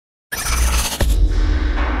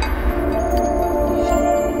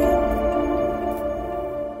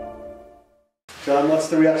John, what's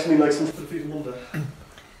the reaction been like since the defeat on Monday?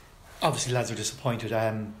 Obviously, lads are disappointed.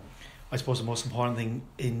 I suppose the most important thing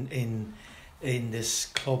in this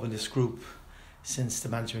club and this group since the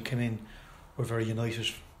management came in, we're very united.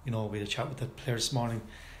 You know, we had a chat with the players this morning.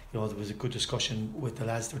 You know, there was a good discussion with the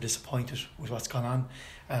lads. They're disappointed with what's gone on,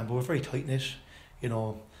 but we're very tight knit. You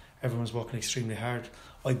know, everyone's working extremely hard.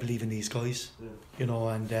 I believe in these guys. Yeah. You know,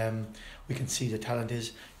 and we can see the talent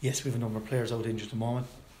is. Yes, we have a number of players out injured at the moment,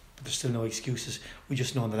 but there's still no excuses. We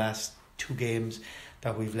just know in the last 2 games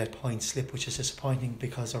that we've let points slip, which is disappointing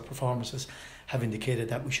because our performances have indicated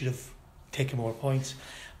that we should have taken more points.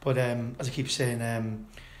 But as I keep saying,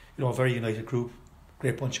 you know, a very united group,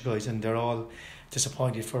 great bunch of guys, and they're all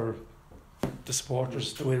disappointed for the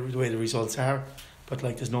supporters the way the results are. But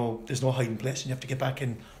like, there's no hiding place, and you have to get back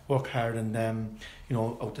and work hard. And you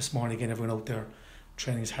know, out this morning again, everyone out there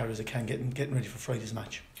training as hard as they can, getting ready for Friday's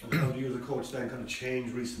match. And how do you as a coach then kind of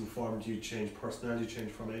change recent form? Do you change personality, change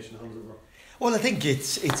formation? How does it work? Well, I think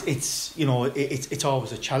it's you know, it's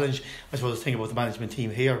always a challenge. I suppose the thing about the management team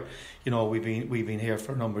here, you know, we've been here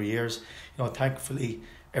for a number of years. You know, thankfully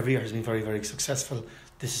every year has been very, very successful.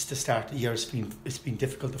 This is the start of the year. It's been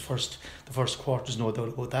difficult. The first quarters, no doubt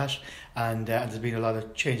about that, and there's been a lot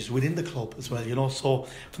of changes within the club as well. You know, so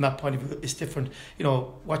from that point of view, it's different. You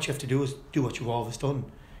know, what you have to do is do what you've always done.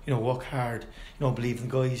 You know, work hard. You know, believe in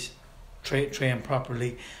the guys. Train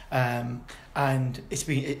properly, and it's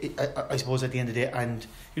been. I suppose at the end of the day, and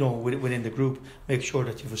you know, within the group, make sure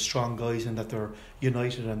that you have strong guys and that they're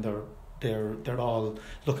united and they're all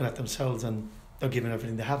looking at themselves and they're giving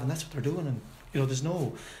everything they have, and that's what they're doing. And you know, there's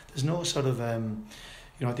no sort of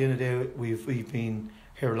you know, at the end of the day, we've been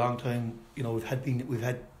here a long time. You know, we've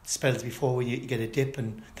had spells before where you get a dip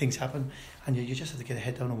and things happen, and you just have to get a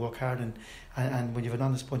head down and work hard. And when you have an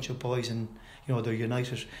honest bunch of boys and you know they're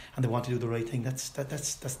united and they want to do the right thing, that's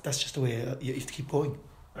just the way you have to keep going.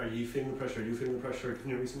 Are you feeling the pressure? Are you feeling the pressure in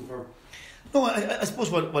your recent form? No, I suppose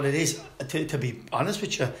what it is, to be honest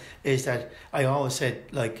with you, is that I always said,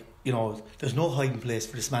 like, you know, there's no hiding place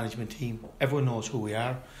for this management team. Everyone knows who we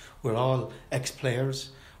are. We're all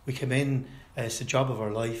ex-players. We came in, it's the job of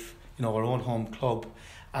our life, you know, our own home club,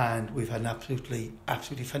 and we've had an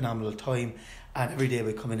absolutely phenomenal time. And every day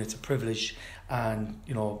we come in, it's a privilege. And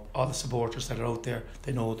you know, all the supporters that are out there,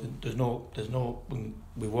 they know that there's no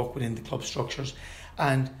we work within the club structures,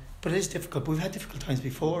 but it is difficult. We've had difficult times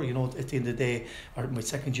before. You know, at the end of the day, my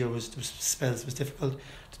second year was difficult.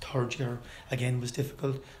 The third year again was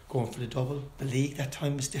difficult. Going for the double, the league that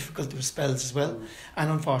time was difficult. There were spells as well,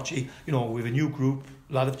 and unfortunately, you know, we have a new group,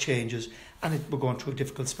 a lot of changes, and we're going through a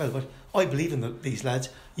difficult spell. But I believe in these lads.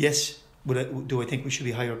 Yes. Do I think we should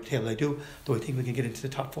be higher up the table? I do. Do I think we can get into the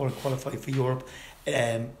top 4 and qualify for Europe?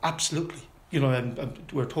 Absolutely. You know,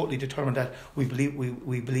 we're totally determined that we believe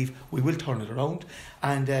we will turn it around,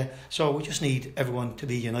 and so we just need everyone to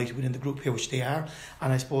be united within the group here, which they are.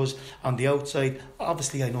 And I suppose on the outside,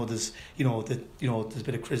 obviously, I know there's there's a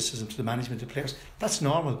bit of criticism to the management of players. That's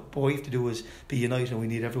normal. But what we have to do is be united, and we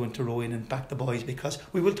need everyone to row in and back the boys, because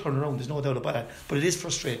we will turn around. There's no doubt about that. But it is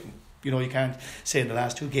frustrating. You know, you can't say in the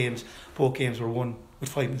last 2 games, both games were won with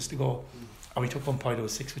 5 minutes to go. And we took 1 point out of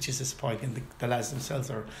 6, which is disappointing. The lads themselves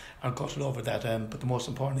are gutted over that. But the most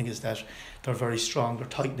important thing is that they're very strong, they're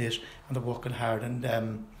tight-knit, and they're working hard.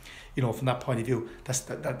 And, you know, from that point of view, that's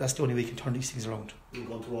the only way we can turn these things around. And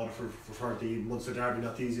going to Waterford for the Munster derby,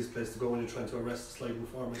 not the easiest place to go when you're trying to arrest the sliding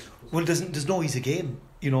form. Well, there's no easy game,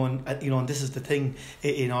 you know, and this is the thing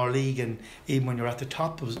in our league, and even when you're at the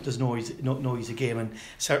top, there's no easy game. And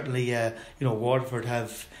certainly, you know, Waterford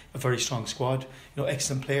have a very strong squad, you know,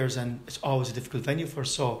 excellent players, and it's always a difficult venue for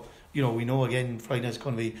us. So, you know, we know again Friday night's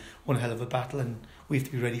going to be one hell of a battle, and we have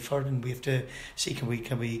to be ready for it, and we have to see can we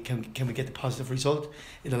get the positive result.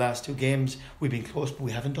 In the last 2 games we've been close, but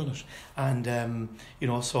we haven't done it, and you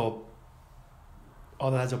know, so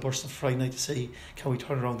all the lads are bursting for Friday night to see can we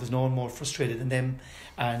turn around. There's no one more frustrated than them,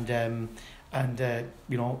 and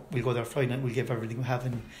you know, we'll go there Friday night, we'll give everything we have,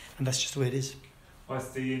 and that's just the way it is.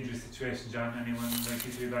 What's the injury situation, John? Anyone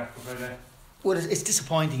likely to be back for Friday? Well, it's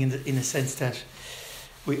disappointing in the sense that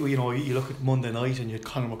we you know, you look at Monday night and you had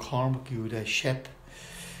Conor McCormick, you had Shep,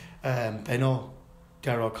 Benno,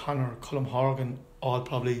 Darragh O'Connor, Colm Horgan, all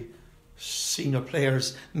probably senior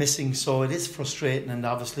players missing. So it is frustrating, and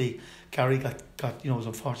obviously Gary got you know, was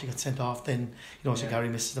unfortunately got sent off then, you know, so Gary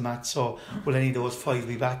misses the match. So will any of those 5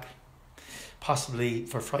 be back? Possibly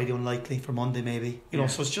for Friday, unlikely for Monday maybe, you know.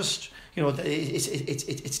 So it's just, you know,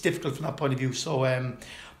 it's difficult from that point of view. So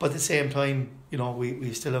but at the same time, you know,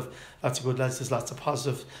 we still have lots of good lads. There's lots of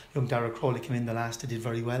positive. Young Darragh Crowley came in the last, he did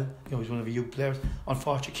very well. You know, he's one of the youth players.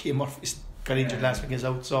 Unfortunately, Keane Murphy's got injured last week, is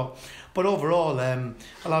out. So, but overall, a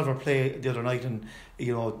lot of our play the other night, and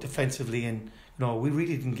defensively, and we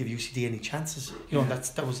really didn't give UCD any chances.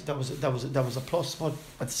 That was a plus. But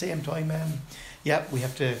at the same time, we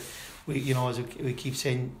have to, as we keep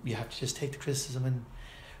saying, you have to just take the criticism and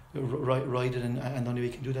ride it, and the only way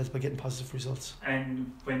you can do that is by getting positive results.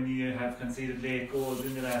 And when you have conceded late goals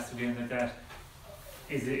in the last 2 games like that,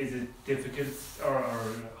 is it difficult, or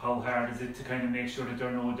how hard is it to kind of make sure that there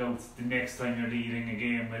are no doubts the next time you're leading a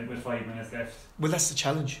game with 5 minutes left? Well, that's the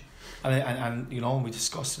challenge, and we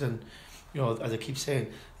discussed it, and as I keep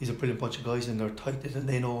saying, these are a brilliant bunch of guys, and they're tight, and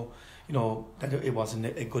they know that it wasn't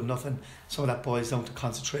a good enough, and some of that boils down to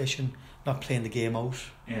concentration, not playing the game out.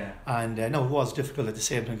 Yeah. And no, it was difficult at the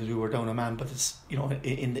same time because we were down a man, but it's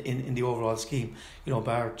in the overall scheme,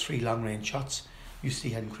 bar 3 long range shots,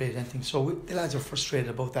 UCD hadn't created anything. So the lads are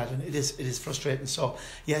frustrated about that, and it is frustrating. So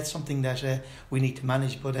yeah, it's something that we need to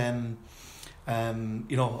manage. But I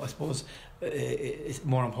suppose it's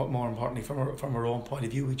more importantly from our own point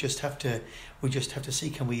of view, we just have to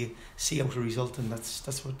see, can we see out a result, and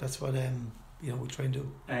that's what we try and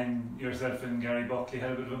do. And yourself and Gary Buckley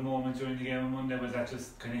had a bit of a moment during the game on Monday. Was that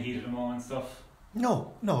just kind of heat of the moment stuff?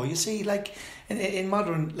 No. You see, like in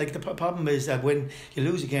modern, like the problem is that when you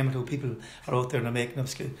lose a game or two, people are out there and are making up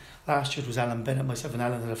skill. Last year it was Alan Bennett, myself and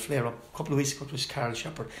Alan had a flare up. A couple of weeks ago it was Carl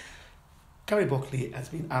Shepherd. Gary Buckley has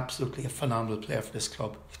been absolutely a phenomenal player for this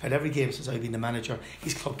club. He's played every game since I've been the manager.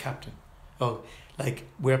 He's club captain. Oh, like,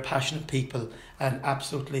 we're passionate people, and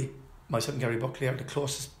absolutely myself and Gary Buckley are the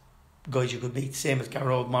closest guys you could meet. Same as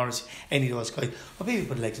Garrod Morris, any of those guys. But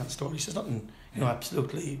people put legs on stories. There's nothing,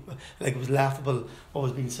 absolutely, like, it was laughable what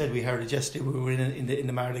was being said. We heard it yesterday. We were in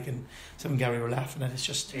the Mardic, and some Gary were laughing, and it's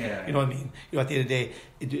just, you know what I mean. At the end of the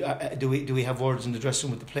day, do we have words in the dressing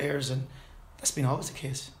room with the players? And that's been always the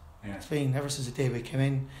case. Yeah. It's been ever since the day we came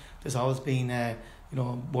in. There's always been,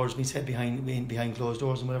 words being said behind closed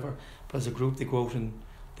doors and whatever. But as a group, they go out and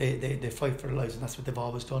they fight for their lives, and that's what they've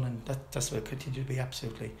always done, and that's what it continue to be.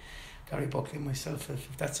 Absolutely. Gary Buckley and myself,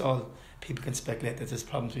 if that's all people can speculate that there's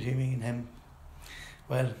problems between me and him,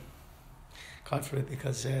 well, God forbid,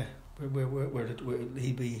 because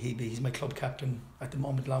he's my club captain at the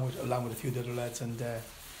moment, along with a few of the other lads, and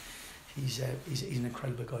he's an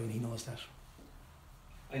incredible guy, and he knows that.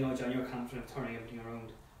 I know, John, you're confident of turning everything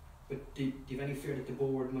around, but do you have any fear that the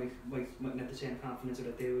board might not have the same confidence, or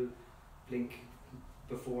that they will blink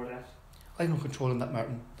before that? I have no control on that,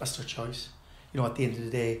 Martin. That's their choice. At the end of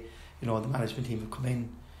the day, the management team have come in.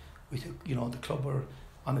 We took, the club were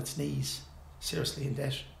on its knees, seriously in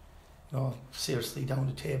debt. Seriously down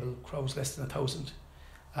the table, crowds less than 1,000,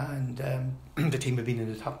 and the team have been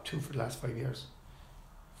in the top 2 for the last 5 years.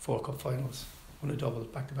 4 cup finals, won a double,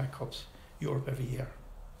 back-to-back cups, Europe every year.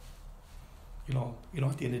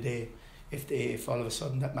 At the end of the day, if all of a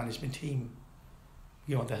sudden that management team,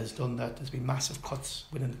 that has done that, there's been massive cuts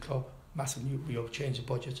within the club, massive new, change of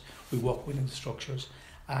budgets. We work within the structures,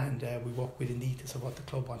 and we work within the ethos of what the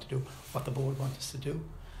club want to do, what the board wants us to do,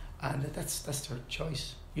 and that's their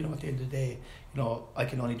choice. At the end of the day, I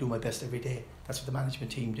can only do my best every day. That's what the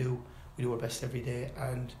management team do. We do our best every day,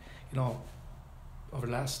 and over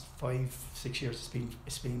the last 5-6 years,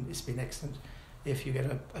 it's been excellent. If you get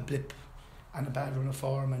a blip and a bad run of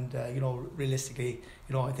form, and realistically,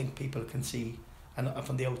 I think people can see, and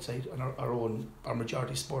from the outside, and our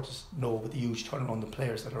majority supporters know, with the huge turnaround the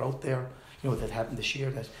players that are out there, that happened this year,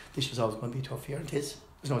 that this was always going to be a tough year, and it is.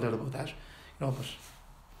 There's no doubt about that. But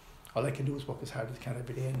all I can do is work as hard as I can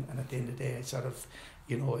every day, and at the end of the day, it's sort of,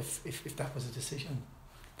 if that was a decision,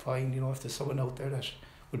 fine. If there's someone out there that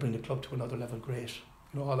will bring the club to another level, great.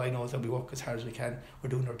 All I know is that we work as hard as we can. We're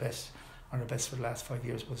doing our best, and our best for the last 5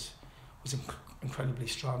 years was incredibly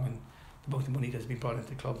strong, and the amount of money that's been brought into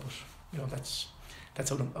the club, but that's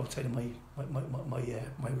outside of my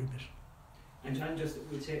remit. And John, just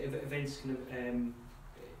would say events kind of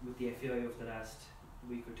with the FAI over the last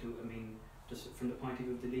week or two, I mean, just from the point of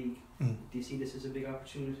view of the league, do you see this as a big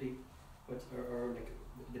opportunity, or like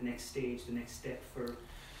the next stage, the next step for?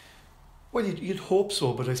 Well, you'd hope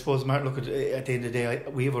so, but I suppose, Mark, look, at the end of the day,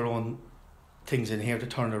 we have our own things in here to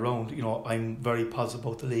turn around. I'm very positive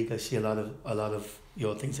about the league. I see a lot of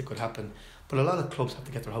things that could happen, but a lot of clubs have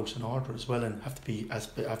to get their house in order as well, and have to be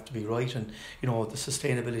right. And the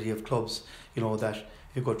sustainability of clubs. That if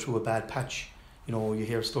you go through a bad patch, you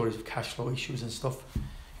hear stories of cash flow issues and stuff.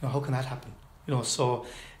 How can that happen? So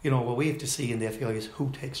what we have to see in the FAI is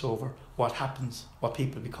who takes over, what happens, what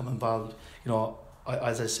people become involved.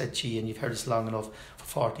 As I said to you, and you've heard this long enough, for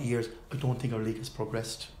 40 years, I don't think our league has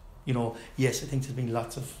progressed. Yes, I think there's been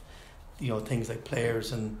lots of things like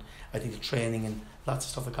players, and I think the training and lots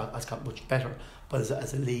of stuff has got much better. But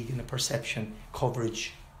as a league and a perception,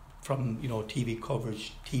 coverage from TV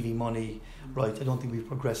coverage, TV money, right? I don't think we've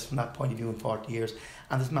progressed from that point of view in 40 years,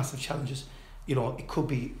 and there's massive challenges. It could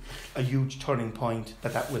be a huge turning point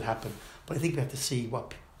that will happen, but I think we have to see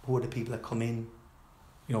who are the people that come in,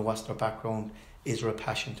 what's their background, is there a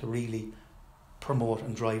passion to really promote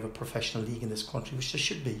and drive a professional league in this country, which there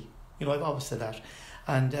should be. I've always said that,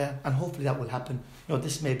 and hopefully that will happen.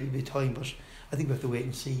 This may be the time, but I think we have to wait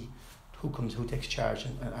and see who takes charge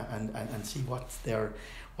and see what's their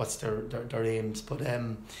aims. But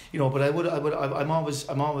I'm always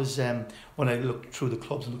when I look through the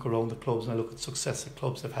clubs and look around the clubs and I look at success that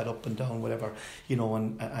clubs have had up and down, whatever,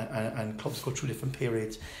 and clubs go through different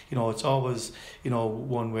periods. It's always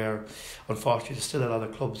one where unfortunately there's still a lot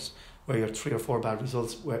of clubs where you're 3 or 4 bad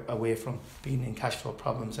results away from being in cash flow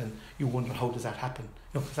problems, and you wonder how does that happen?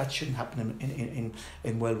 Because that shouldn't happen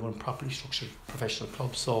in well-run, properly structured professional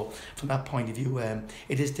clubs. So from that point of view,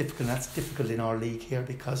 it is difficult, and that's difficult in our league here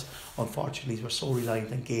because unfortunately we're so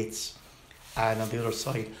reliant on gates, and on the other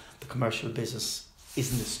side the commercial business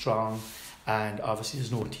isn't as strong, and obviously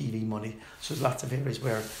there's no TV money, so there's lots of areas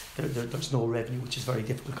where there's no revenue, which is very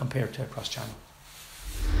difficult compared to across channel.